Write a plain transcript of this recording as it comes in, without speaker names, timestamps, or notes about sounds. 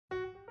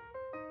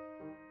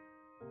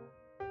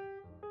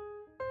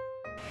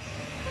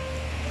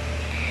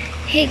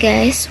Hey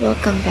guys,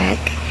 welcome back.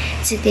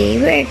 Today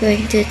we are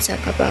going to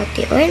talk about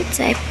the oil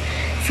type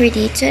for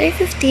the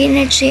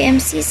 2015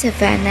 GMC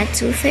Savana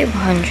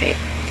 2500.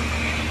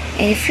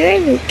 And if you're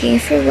looking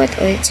for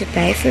what oil to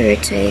buy for your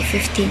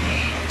 2015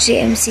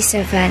 GMC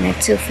Savana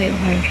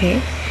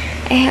 2500,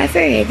 I have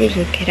already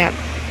looked it up.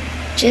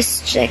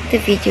 Just check the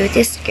video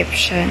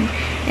description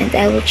and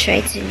I will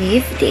try to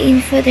leave the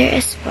info there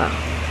as well.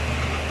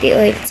 The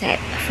oil type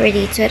for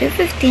the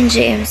 2015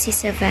 GMC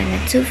Savana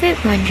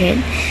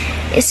 2500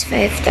 is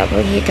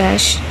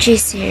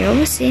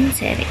 5W-G0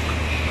 synthetic.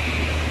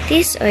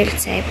 This oil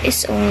type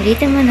is only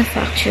the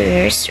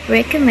manufacturer's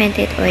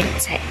recommended oil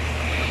type.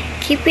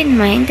 Keep in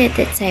mind that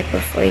the type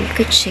of oil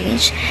could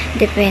change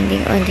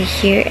depending on the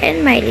year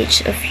and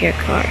mileage of your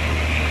car.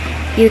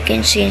 You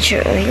can change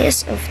your oil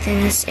as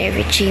often as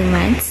every 3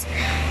 months,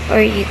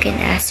 or you can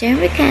ask your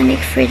mechanic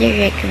for the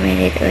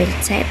recommended oil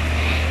type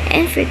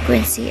and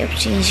frequency of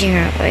changing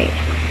your oil.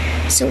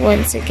 So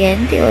once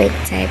again, the oil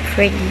type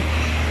for the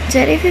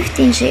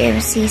 2015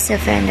 GMC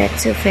Savana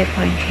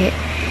 2500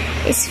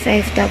 is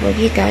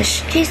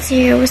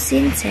 5W-G0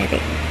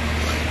 synthetic.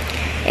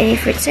 And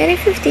if your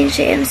 2015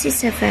 GMC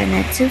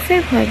Savana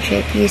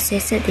 2500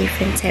 uses a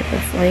different type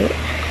of oil,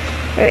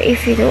 or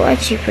if you know a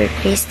cheaper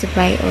place to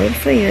buy oil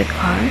for your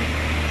car,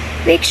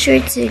 make sure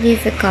to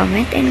leave a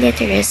comment and let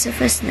the rest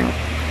of us know.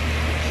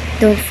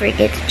 Don't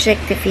forget to check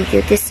the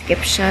video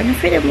description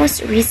for the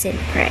most recent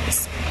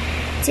price.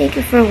 Thank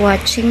you for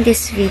watching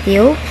this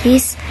video.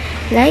 Please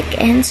like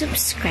and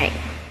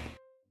subscribe.